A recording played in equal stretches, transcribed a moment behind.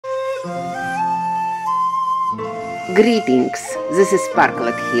Greetings, this is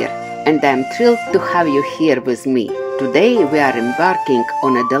Sparklet here, and I'm thrilled to have you here with me. Today we are embarking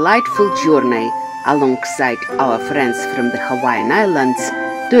on a delightful journey alongside our friends from the Hawaiian Islands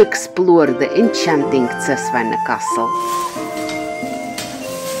to explore the enchanting Cesvaine Castle.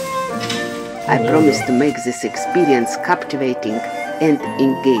 I promise to make this experience captivating and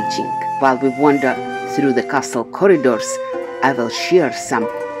engaging. While we wander through the castle corridors, I will share some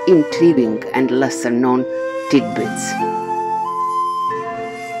intriguing and lesser-known tidbits.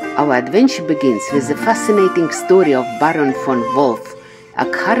 Our adventure begins with the fascinating story of Baron von Wolf, a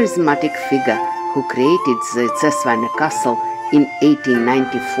charismatic figure who created the Cesvaine Castle in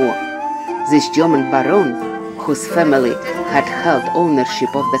 1894. This German baron, whose family had held ownership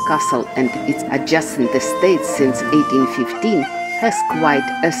of the castle and its adjacent estates since 1815, has quite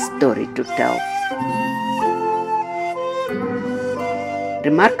a story to tell.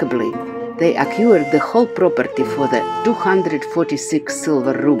 Remarkably, they acquired the whole property for the 246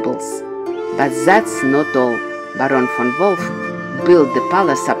 silver rubles. But that's not all. Baron von Wolf built the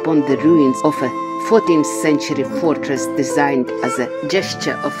palace upon the ruins of a 14th century fortress designed as a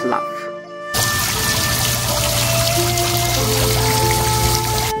gesture of love.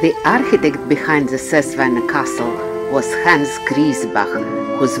 The architect behind the Cesvaine Castle was Hans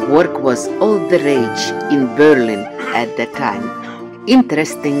Griesbach, whose work was all the rage in Berlin at the time.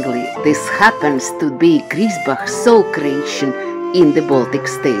 Interestingly, this happens to be Griesbach's sole creation in the Baltic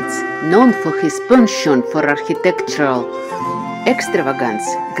states. Known for his penchant for architectural extravagance,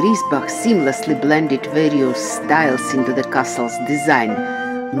 Griesbach seamlessly blended various styles into the castle's design,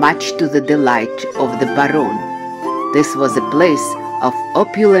 much to the delight of the baron. This was a place of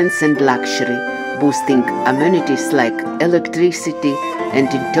opulence and luxury, boasting amenities like electricity and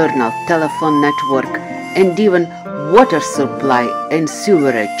internal telephone network, and even water supply and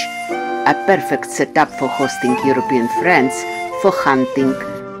sewerage, a perfect setup for hosting European friends for hunting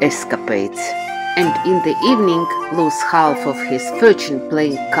escapades. And in the evening lose half of his fortune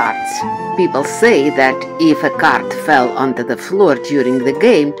playing cards. People say that if a card fell onto the floor during the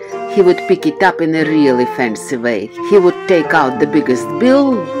game, he would pick it up in a really fancy way. He would take out the biggest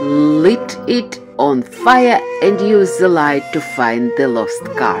bill, lit it on fire, and use the light to find the lost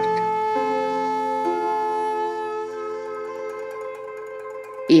card.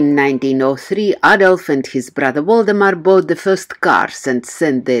 In 1903, Adolf and his brother Waldemar bought the first cars and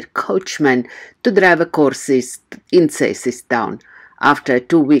sent their coachman to drive courses in Cesvaine. After a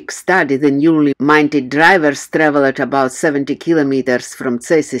 2-week study, the newly minted drivers traveled at about 70 kilometers from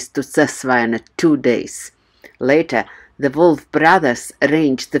Cesvaine to Cesvaine in 2 days. Later, the Wolf brothers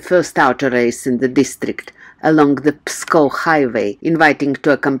arranged the first auto race in the district along the Pskov highway, inviting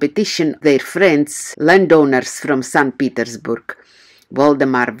to a competition their friends, landowners from St. Petersburg.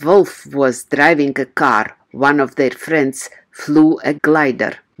 Waldemar Wolf was driving a car. One of their friends flew a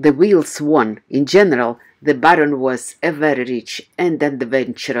glider. The wheels won. In general, the baron was a very rich and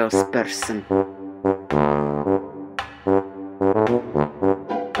adventurous person.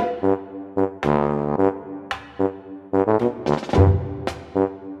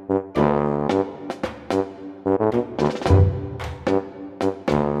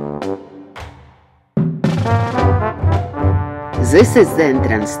 This is the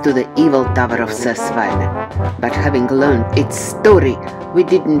entrance to the evil tower of Cesvaine, but having learned its story, we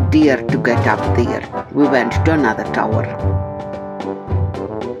didn't dare to get up there. We went to another tower.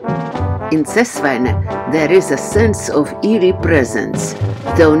 In Cesvaine, there is a sense of eerie presence,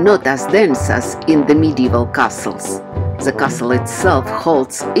 though not as dense as in the medieval castles. The castle itself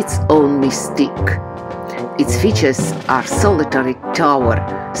holds its own mystique. Its features are solitary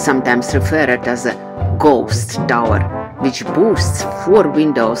tower, sometimes referred as a ghost tower, which boasts 4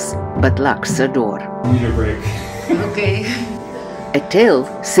 windows but lacks a door. Need a break. Okay. A tale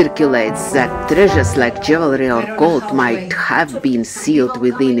circulates that treasures like jewelry or gold might have been sealed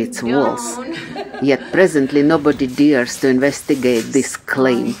within its walls. Yet presently nobody dares to investigate this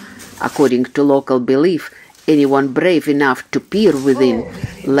claim. According to local belief, anyone brave enough to peer within,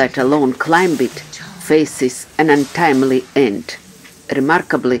 let alone climb it, faces an untimely end.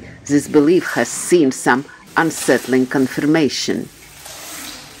 Remarkably, this belief has seen some unsettling confirmation.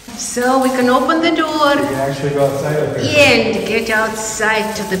 So we can open the door You can actually go outside up here. and get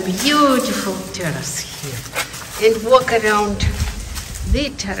outside to the beautiful terrace here and walk around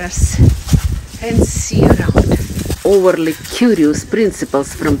the terrace and see around. Overly curious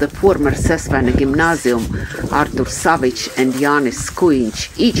principals from the former Cesvaine Gymnasium, Artur Savic and Jānis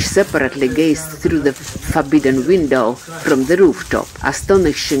Skuiņš, each separately gazed through the forbidden window from the rooftop.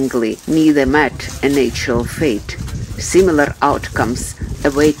 Astonishingly, neither met a natural fate. Similar outcomes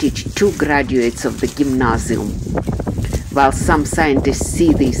awaited two graduates of the gymnasium. While some scientists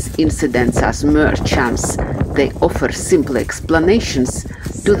see these incidents as mere chance, they offer simple explanations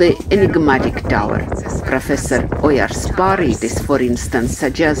to the enigmatic tower. Professor Oyars-Pārītis, for instance,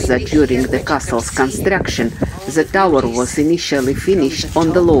 suggests that during the castle's construction, the tower was initially finished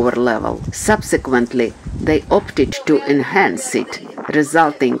on the lower level. Subsequently, they opted to enhance it,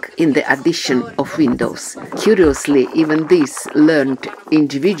 resulting in the addition of windows. Curiously, even these learned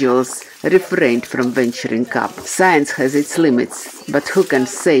individuals refrained from venturing up. Science has its limits, but who can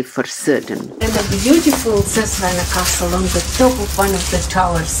say for certain? And a beautiful Cesvaine Castle on the top of one of the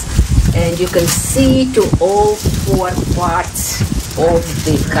towers, and you can see to all four parts of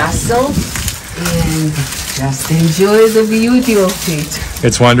the castle, and just enjoy the beauty of it.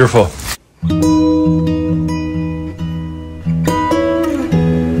 It's wonderful.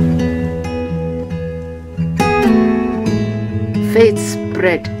 Fate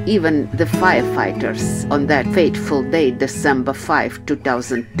spread even the firefighters on that fateful day, December 5,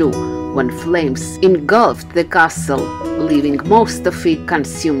 2002, when flames engulfed the castle, leaving most of it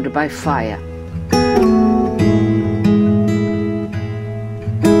consumed by fire.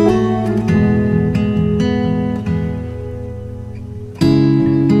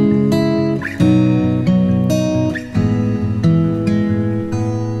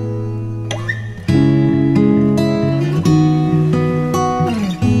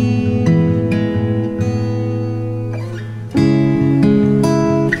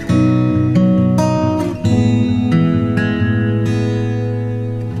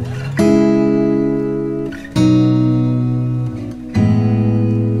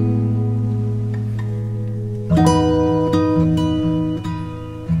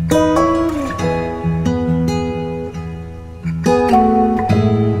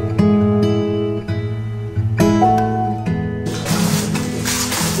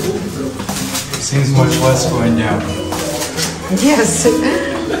 Seems much less going down. Yes. You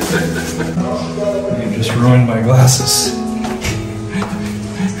just ruined my glasses.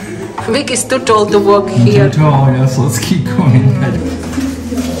 Vic is too tall to walk here. Too tall, yes, let's keep going.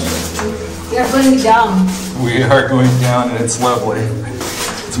 We are going down. We are going down and it's lovely.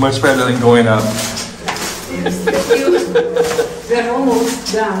 It's much better than going up. Yes, thank you. We're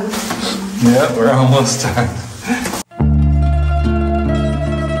almost done. Yeah, we're almost done.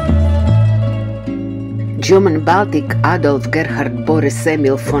 German Baltic Adolf Gerhard Boris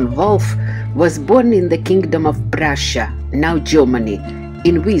Emil von Wolf was born in the Kingdom of Prussia, now Germany,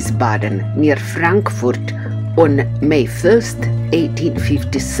 in Wiesbaden, near Frankfurt, on May 1st,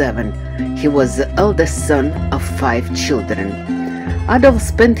 1857. He was the eldest son of 5 children. Adolf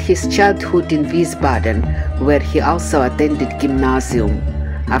spent his childhood in Wiesbaden, where he also attended gymnasium.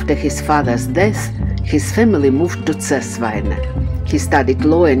 After his father's death, his family moved to Cesvaine. He studied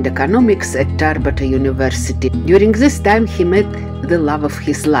law and economics at Tarbata University. During this time he met the love of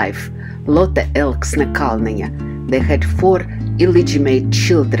his life, Lotte SKOLNIJA. They had 4 illegitimate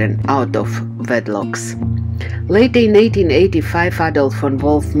children out of wedlocks. Later in 1885, Adolf von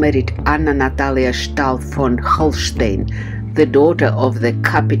Wolf married Anna Natalia Stahl von Holstein, the daughter of the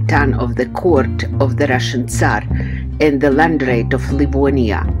Capitan of the court of the Russian Tsar and the Landgrave of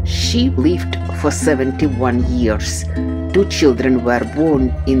Livonia. She lived for 71 years. 2 children were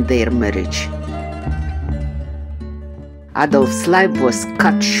born in their marriage. Adolf's life was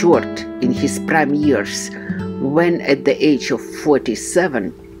cut short in his prime years when, at the age of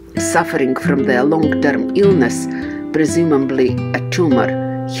 47, suffering from the long-term illness, presumably a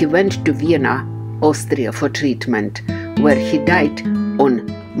tumor, he went to Vienna, Austria for treatment, where he died on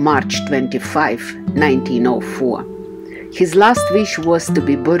March 25, 1904. His last wish was to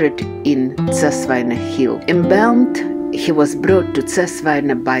be buried in Cesvaine Hill. Embalmed, he was brought to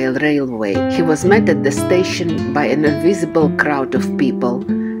Cesvaine by a railway. He was met at the station by an invisible crowd of people.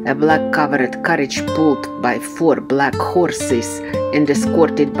 A black-covered carriage pulled by 4 black horses and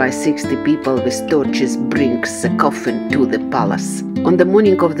escorted by 60 people with torches brings the coffin to the palace. On the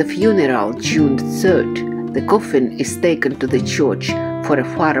morning of the funeral, June 3rd, the coffin is taken to the church for a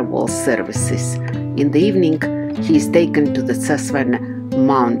farewell services. In the evening, he is taken to the Cesvaine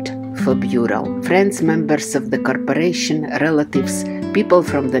Mount for burial. Friends, members of the corporation, relatives, people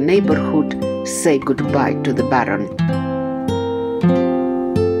from the neighborhood say goodbye to the Baron.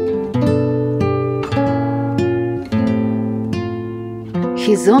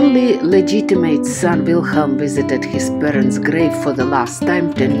 His only legitimate son Wilhelm visited his parents' grave for the last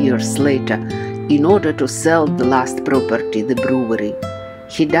time 10 years later in order to sell the last property, the brewery.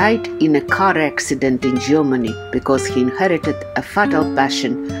 He died in a car accident in Germany because he inherited a fatal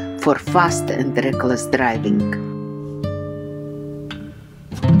passion for fast and reckless driving.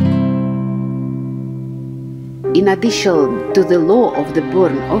 In addition to the law of the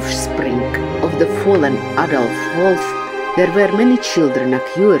born offspring of the fallen Adolf Wolf, there were many children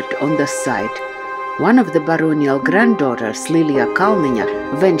occurred on the site. One of the baronial granddaughters, Lidija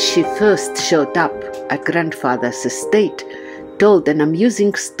SKOLNIJA, when she first showed up at grandfather's estate, told an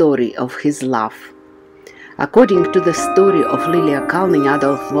amusing story of his love. According to the story of Lidija SKOLNIJA,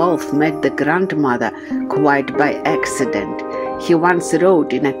 Adolf Wolf met the grandmother quite by accident. He once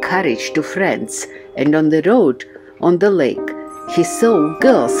rode in a carriage to France, and on the road, on the lake, he saw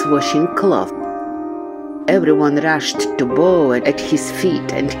girls washing cloth. Everyone rushed to bow at his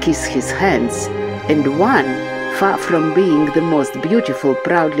feet and kiss his hands, and one, far from being the most beautiful,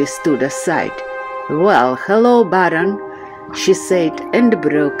 proudly stood aside. "Well, hello, Baron," she said, and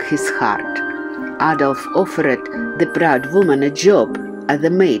broke his heart. Adolf offered the proud woman a job as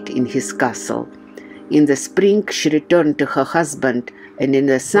a maid in his castle. In the spring she returned to her husband, and in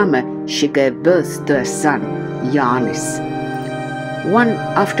the summer she gave birth to a son, Jānis. One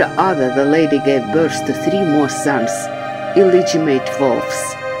after other the lady gave birth to 3 more sons, illegitimate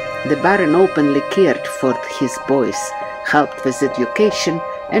wolves. The Baron openly cared for his boys, helped with education,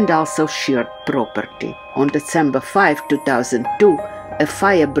 and also shared property. On December 5, 2002, a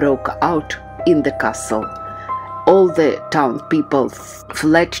fire broke out in the castle. All the town people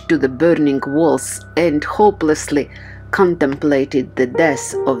fled to the burning walls and hopelessly contemplated the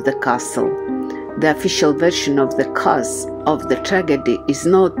death of the castle. The official version of the cause of the tragedy is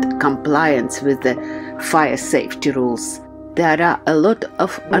not compliance with the fire safety rules. There are a lot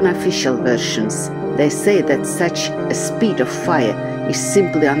of unofficial versions. They say that such a speed of fire is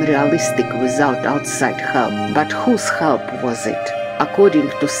simply unrealistic without outside help. But whose help was it? According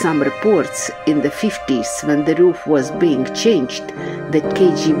to some reports, in the 50s, when the roof was being changed, the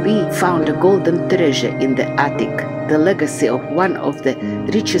KGB found a golden treasure in the attic, the legacy of one of the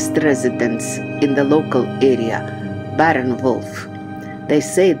richest residents in the local area, Baron Wolf. They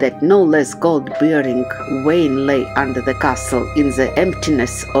say that no less gold-bearing vein lay under the castle in the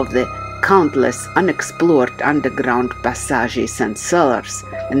emptiness of the countless unexplored underground passages and cellars,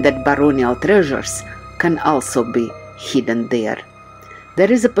 and that baronial treasures can also be hidden there.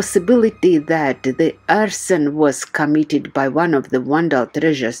 There is a possibility that the arson was committed by one of the Vandal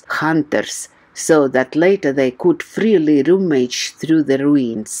treasure hunters, so that later they could freely rummage through the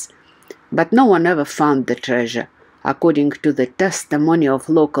ruins. But no one ever found the treasure. According to the testimony of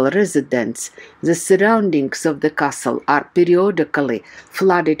local residents, the surroundings of the castle are periodically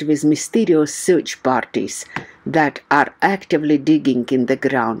flooded with mysterious search parties that are actively digging in the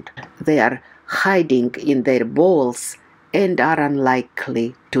ground. They are hiding in their bowls and are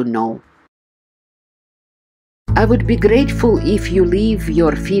unlikely to know. I would be grateful if you leave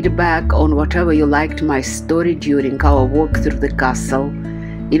your feedback on whatever you liked my story during our walk through the castle.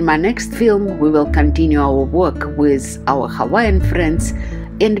 In my next film, we will continue our walk with our Hawaiian friends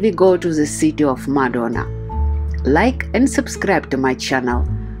and we go to the city of Madona. Like and subscribe to my channel,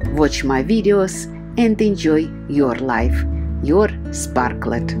 watch my videos and enjoy your life. Your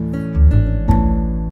Sparklet.